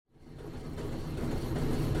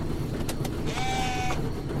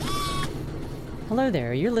Hello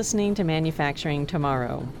there. You're listening to Manufacturing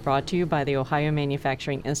Tomorrow, brought to you by the Ohio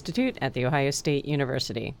Manufacturing Institute at The Ohio State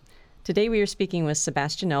University. Today we are speaking with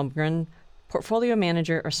Sebastian Elmgren, Portfolio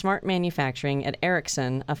Manager of Smart Manufacturing at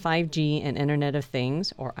Ericsson, a 5G and Internet of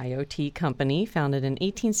Things, or IoT company founded in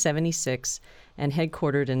 1876 and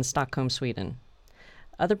headquartered in Stockholm, Sweden.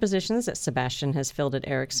 Other positions that Sebastian has filled at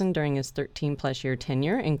Ericsson during his 13-plus year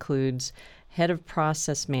tenure includes Head of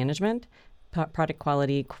Process Management, Product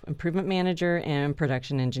Quality Improvement Manager, and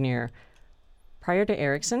Production Engineer. Prior to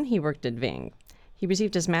Ericsson, he worked at Ving. He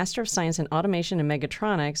received his Master of Science in Automation and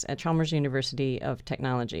Mechatronics at Chalmers University of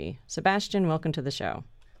Technology. Sebastian, welcome to the show.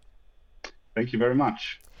 Thank you very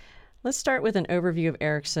much. Let's start with an overview of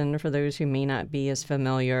Ericsson for those who may not be as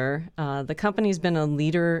familiar. The company's been a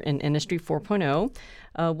leader in Industry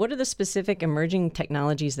 4.0. What are the specific emerging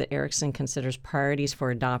technologies that Ericsson considers priorities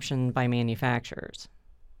for adoption by manufacturers?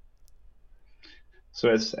 So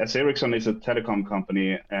as Ericsson is a telecom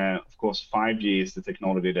company, of course, 5G is the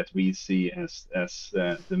technology that we see as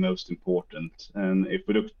the most important. And if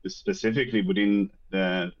we look specifically within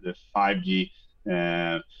the 5G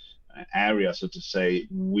area, so to say,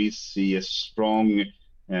 we see a strong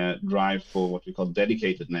drive for what we call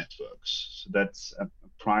dedicated networks. So that's a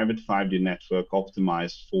private 5G network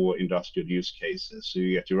optimized for industrial use cases. So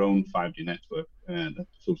you get your own 5G network that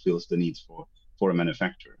fulfills the needs for a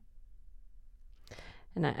manufacturer.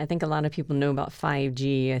 And I think a lot of people know about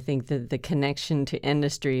 5G. I think that the connection to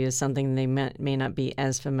industry is something they may not be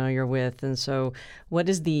as familiar with. And so what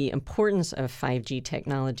is the importance of 5G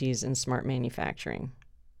technologies in smart manufacturing?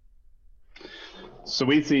 So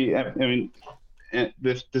we see,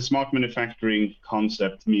 the smart manufacturing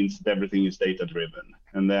concept means that everything is data-driven,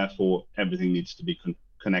 and therefore everything needs to be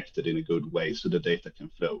connected in a good way so the data can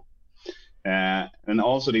flow. And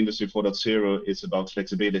also the Industry 4.0 is about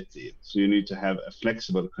flexibility. So you need to have a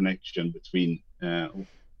flexible connection between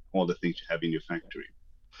all the things you have in your factory.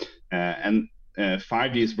 And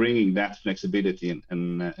 5G is bringing that flexibility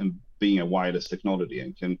and being a wireless technology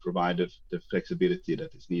and can provide the flexibility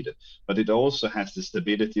that is needed. But it also has the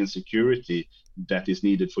stability and security that is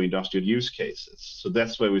needed for industrial use cases. So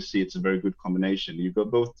that's where we see it's a very good combination. You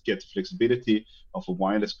both get the flexibility of a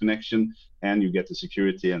wireless connection and you get the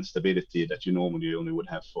security and stability that you normally only would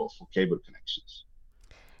have for cable connections.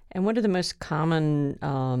 And what are the most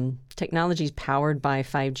common technologies powered by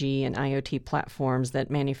 5G and IoT platforms that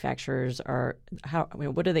manufacturers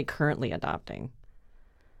what are they currently adopting?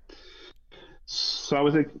 So I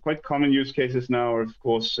would say quite common use cases now are, of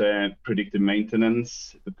course, predictive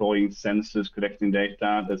maintenance, deploying sensors, collecting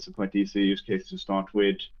data. That's a quite easy use case to start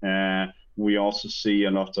with. We also see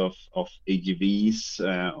a lot of AGVs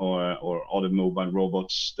or other mobile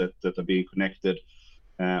robots that are being connected.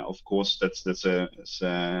 Of course, that's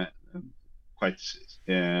a quite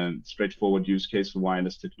straightforward use case for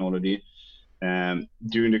wireless technology.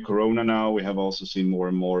 During the Corona now, we have also seen more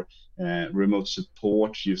and more remote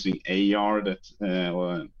support using AR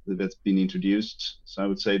that's been introduced. So I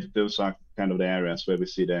would say that those are kind of the areas where we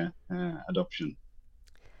see the adoption.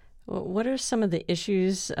 Well, what are some of the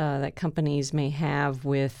issues that companies may have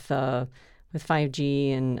with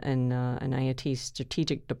 5G and IoT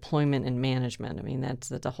strategic deployment and management? I mean,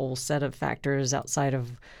 that's a whole set of factors outside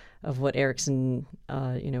of what Ericsson,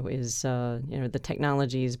 is the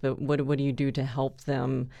technologies. But what do you do to help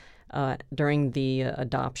them during the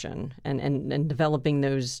adoption and developing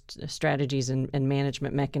those strategies and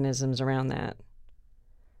management mechanisms around that?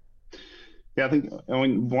 Yeah, I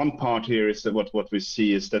mean, one part here is that what we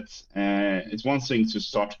see is that it's one thing to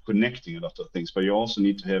start connecting a lot of things, but you also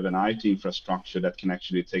need to have an IT infrastructure that can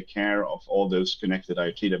actually take care of all those connected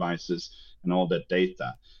IoT devices and all that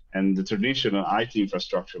data. And the traditional IT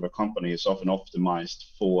infrastructure of a company is often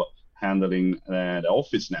optimized for handling the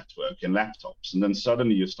office network and laptops. And then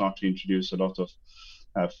suddenly you start to introduce a lot of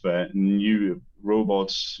new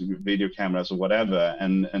robots, video cameras, or whatever,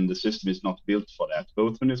 and the system is not built for that,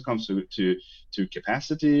 both when it comes to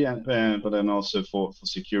capacity, but then also for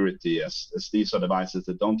security, as these are devices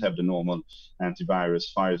that don't have the normal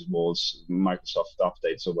antivirus, firewalls, Microsoft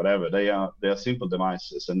updates, or whatever. They are simple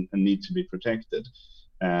devices and need to be protected.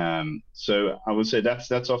 So I would say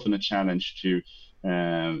that's often a challenge to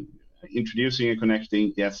introducing and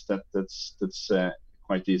connecting. Yes, that's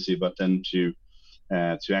quite easy, but then to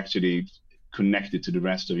actually connect it to the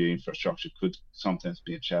rest of your infrastructure could sometimes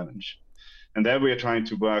be a challenge. And there we are trying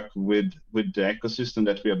to work with the ecosystem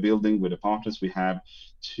that we are building, with the partners we have,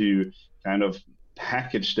 to kind of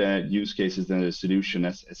package the use cases and the solution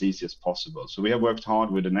as easy as possible. So we have worked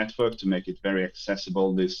hard with the network to make it very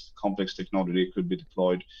accessible. This complex technology could be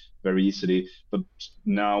deployed very easily. But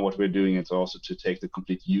now what we're doing is also to take the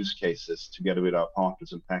complete use cases together with our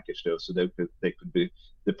partners and package those so they could be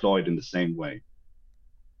deployed in the same way.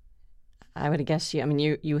 I would guess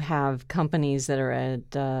you have companies that are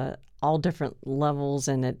at all different levels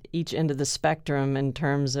and at each end of the spectrum in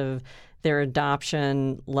terms of their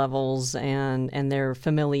adoption levels and their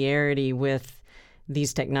familiarity with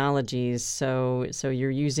these technologies. So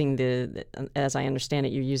you're using as I understand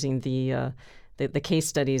it, you're using the case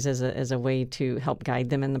studies as a way to help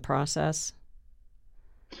guide them in the process.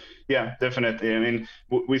 Yeah, definitely. I mean,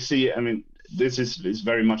 we see. I mean, this is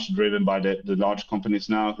very much driven by the large companies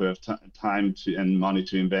now who have time and money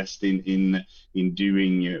to invest in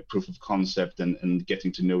doing proof of concept and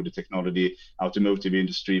getting to know the technology. Automotive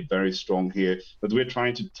industry very strong here, but we're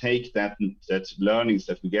trying to take that learnings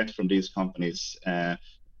that we get from these companies,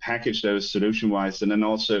 package those solution-wise, and then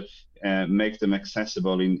also make them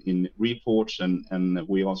accessible in reports. And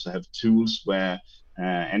we also have tools where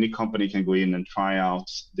any company can go in and try out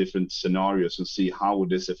different scenarios and see how would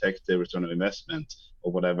this affect their return on investment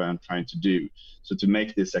or whatever I'm trying to do. So to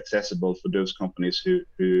make this accessible for those companies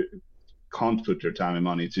who can't put their time and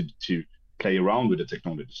money to play around with the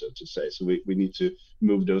technology, so to say. So we need to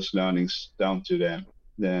move those learnings down to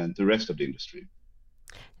the rest of the industry.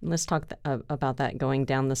 Let's talk about that, going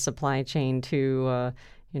down the supply chain to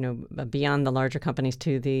beyond the larger companies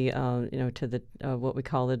to the what we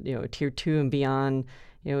call the tier 2 and beyond,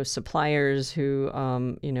 suppliers who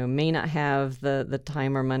may not have the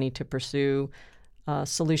time or money to pursue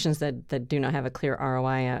solutions that do not have a clear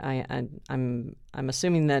ROI. I'm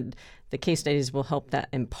assuming that the case studies will help that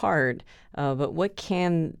in part, but what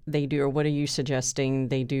can they do, or what are you suggesting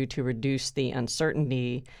they do to reduce the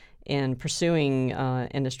uncertainty in pursuing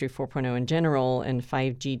Industry 4.0 in general and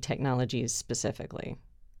 5G technologies specifically?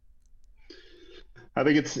 I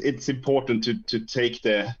think it's important to take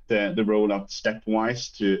the rollout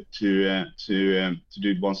stepwise to do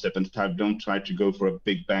it one step at a time. Don't try to go for a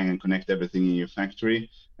big bang and connect everything in your factory.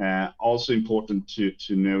 Also important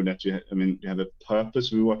to know that you have a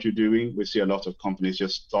purpose with what you're doing. We see a lot of companies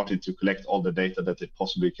just starting to collect all the data that they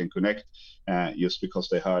possibly can connect, just because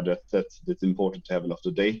they heard that it's important to have a lot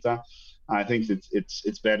of data. I think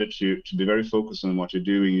it's better to be very focused on what you're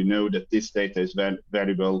doing. You know that this data is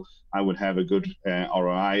valuable. I would have a good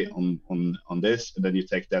ROI on this, and then you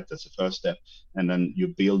take that as a first step, and then you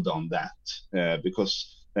build on that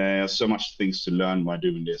because there's so much things to learn while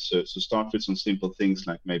doing this. So start with some simple things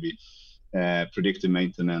like maybe predictive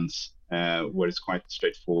maintenance, where it's quite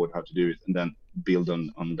straightforward how to do it, and then build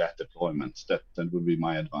on that deployment. That would be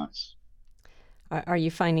my advice. Are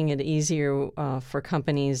you finding it easier for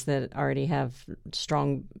companies that already have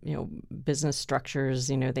strong, business structures?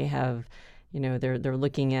 They have, they're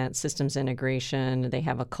looking at systems integration. They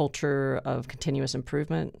have a culture of continuous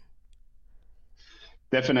improvement.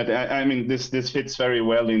 Definitely. I mean, this fits very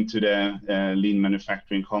well into the lean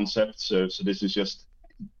manufacturing concept. So this is just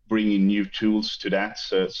bringing new tools to that.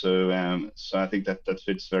 So I think that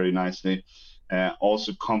fits very nicely.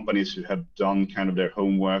 Also, companies who have done kind of their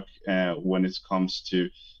homework when it comes to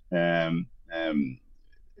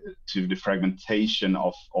the fragmentation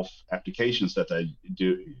of applications that are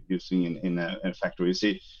using in a factory. You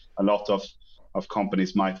see a lot of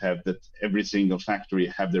companies might have that every single factory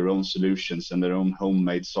have their own solutions and their own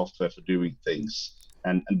homemade software for doing things.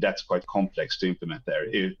 And that's quite complex to implement there.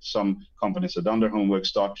 If some companies have done their homework,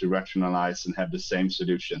 start to rationalize and have the same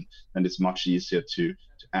solution, then it's much easier to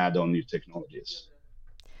add on new technologies.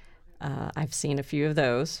 I've seen a few of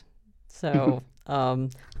those. So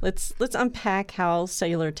let's unpack how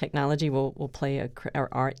cellular technology will play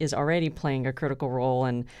is already playing a critical role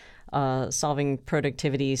in solving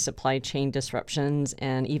productivity, supply chain disruptions,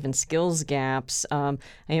 and even skills gaps.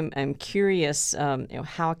 I'm curious,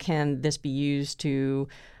 how can this be used to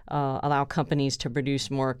allow companies to produce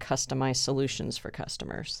more customized solutions for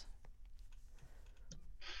customers?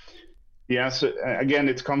 Yeah, so again,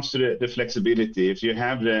 it comes to the flexibility. If you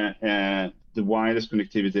have the wireless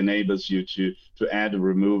connectivity enables you to add or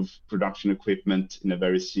remove production equipment in a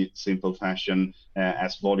very simple fashion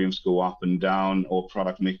as volumes go up and down or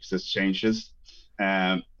product mixes changes.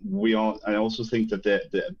 I also think that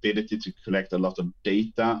the ability to collect a lot of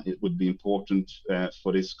data, it would be important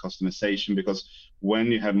for this customization, because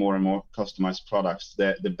when you have more and more customized products,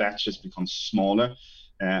 the batches become smaller.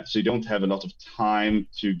 So you don't have a lot of time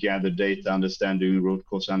to gather data, understanding root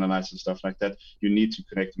cause analysis and stuff like that. You need to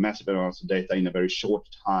collect massive amounts of data in a very short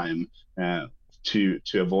time. Of to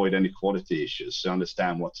avoid any quality issues, to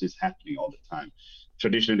understand what is happening all the time.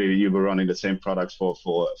 Traditionally, you were running the same products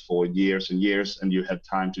for years and years, and you had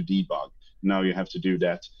time to debug. Now you have to do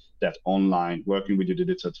that online, working with your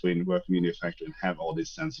digital twin, working in your factory, and have all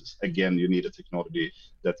these sensors. Again, you need a technology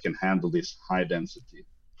that can handle this high density.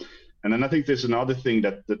 And then I think there's another thing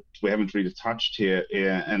that we haven't really touched here.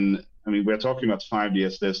 And I mean, we're talking about 5G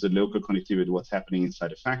as there's the local connectivity, what's happening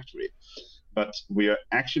inside a factory. But we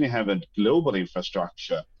actually have a global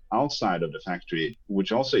infrastructure outside of the factory,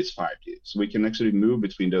 which also is 5G. So we can actually move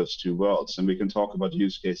between those two worlds. And we can talk about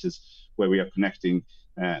use cases where we are connecting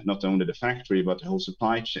not only the factory, but the whole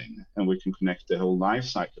supply chain. And we can connect the whole life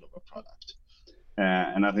cycle of a product.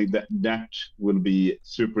 And I think that will be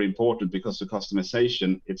super important, because the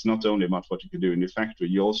customization, it's not only about what you can do in your factory.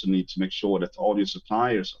 You also need to make sure that all your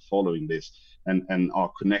suppliers are following this and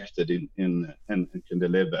are connected and can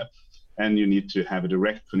deliver. And you need to have a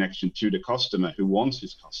direct connection to the customer who wants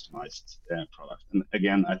his customized product. And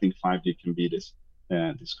again, I think 5G can be this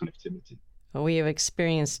connectivity. Well, we have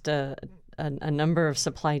experienced a number of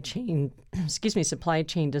supply chain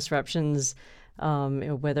disruptions,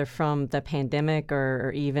 whether from the pandemic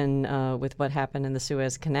or even with what happened in the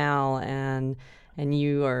Suez Canal, and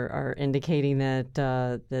you are indicating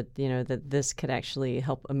that this could actually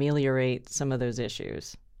help ameliorate some of those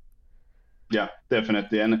issues. Yeah,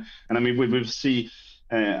 definitely, and I mean we see.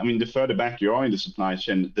 I mean, the further back you are in the supply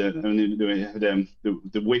chain,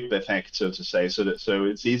 the whip effect, so to say. So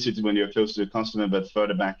it's easy when you're close to the customer, but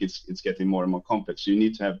further back it's getting more and more complex. So you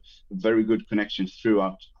need to have a very good connection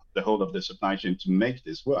throughout the whole of the supply chain to make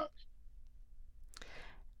this work.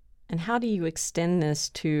 And how do you extend this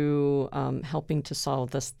to helping to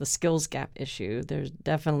solve the skills gap issue? There's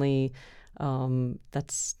definitely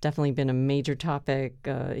that's definitely been a major topic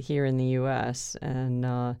here in the U.S.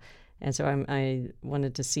 And so I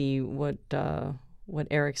wanted to see what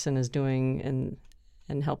Ericsson is doing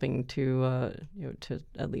and helping to to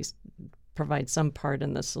at least provide some part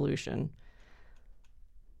in the solution.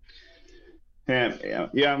 Yeah.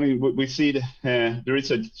 I mean, we see there is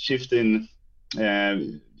a shift in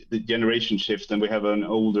the generation shift, and we have an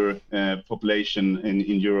older population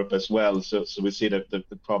in Europe as well. So we see that the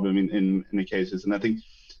problem in many cases, and I think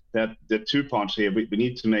that the two parts here, we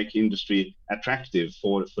need to make industry attractive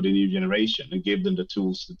for the new generation and give them the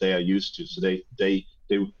tools that they are used to, so they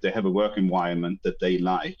have a work environment that they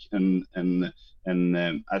like, and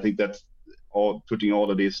I think that's putting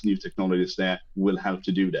all of these new technologies there will help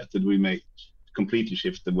to do that. That we may completely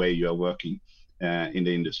shift the way you are working in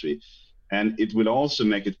the industry, and it will also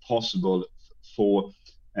make it possible for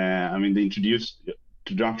the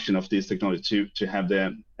introduction of this technology to have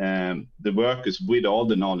the workers with all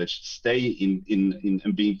the knowledge stay in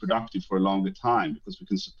being productive for a longer time, because we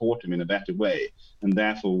can support them in a better way, and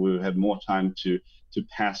therefore we will have more time to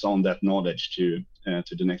pass on that knowledge to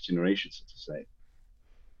the next generation, so to say.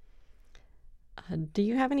 Do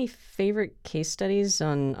you have any favorite case studies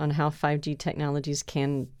on how 5G technologies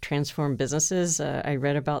can transform businesses? I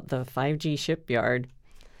read about the 5G shipyard.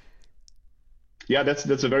 Yeah,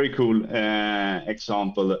 that's a very cool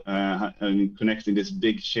example, connecting this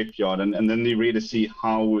big shipyard, and then you really see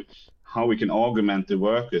how we can augment the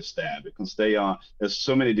workers there, because there's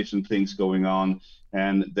so many different things going on,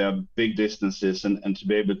 and there are big distances, and to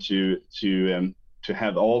be able to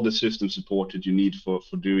have all the system support that you need for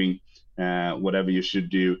doing whatever you should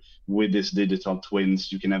do with this digital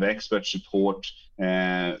twins. You can have expert support.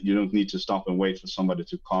 You don't need to stop and wait for somebody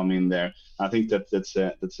to come in there. I think that's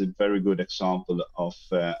a very good example of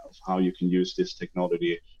how you can use this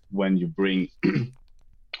technology when you bring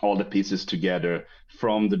all the pieces together,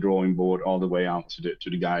 from the drawing board all the way out to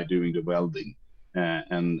the guy doing the welding.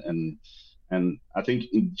 And I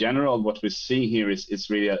think in general, what we see here is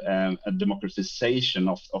really a democratization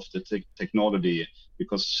of the technology,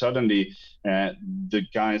 because suddenly the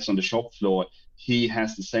guys on the shop floor, he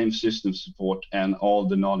has the same system support and all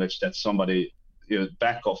the knowledge that somebody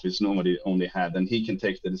back office normally only had, and he can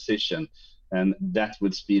take the decision, and that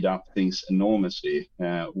would speed up things enormously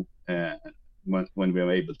when we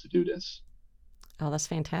are able to do this. Oh, that's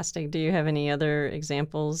fantastic. Do you have any other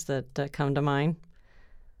examples that come to mind?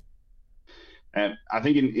 I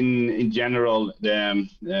think in general,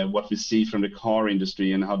 what we see from the car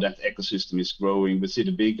industry and how that ecosystem is growing, we see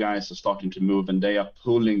the big guys are starting to move, and they are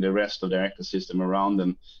pulling the rest of their ecosystem around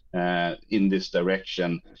them in this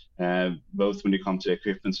direction, both when it comes to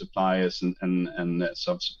equipment suppliers and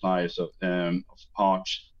sub-suppliers of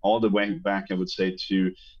parts, all the way back, I would say,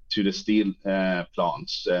 to the steel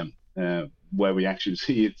plants. where we actually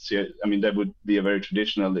see it. So, I mean, that would be a very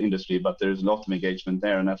traditional industry, but there's a lot of engagement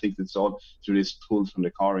there, and I think it's all through this pull from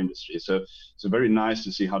the car industry. So it's very nice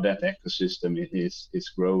to see how that ecosystem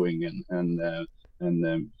is growing and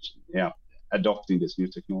yeah, adopting this new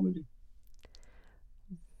technology.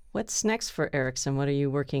 What's next for Ericsson? What are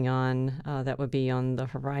you working on that would be on the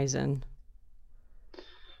horizon?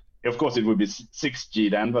 Of course, it would be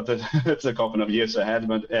 6G then, but that's a couple of years ahead.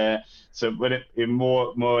 But so, but in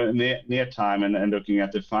more near time and looking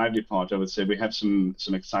at the 5G part, I would say we have some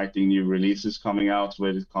exciting new releases coming out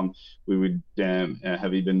where we would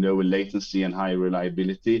have even lower latency and higher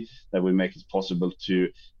reliability that will make it possible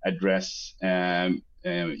to address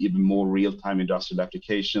even more real-time industrial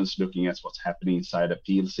applications, looking at what's happening inside a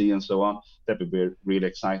PLC and so on. That would be really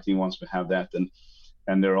exciting once we have that.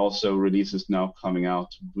 And there are also releases now coming out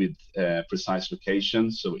with precise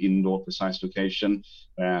location, so indoor precise location,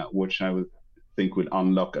 which I would think will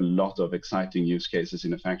unlock a lot of exciting use cases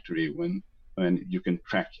in a factory when you can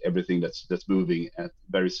track everything that's moving at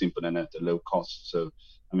very simple and at a low cost. So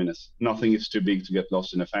I mean, nothing is too big to get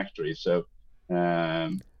lost in a factory. So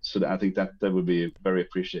so I think that would be very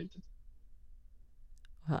appreciated.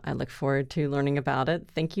 Well, I look forward to learning about it.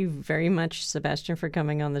 Thank you very much, Sebastian, for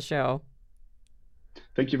coming on the show.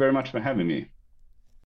 Thank you very much for having me.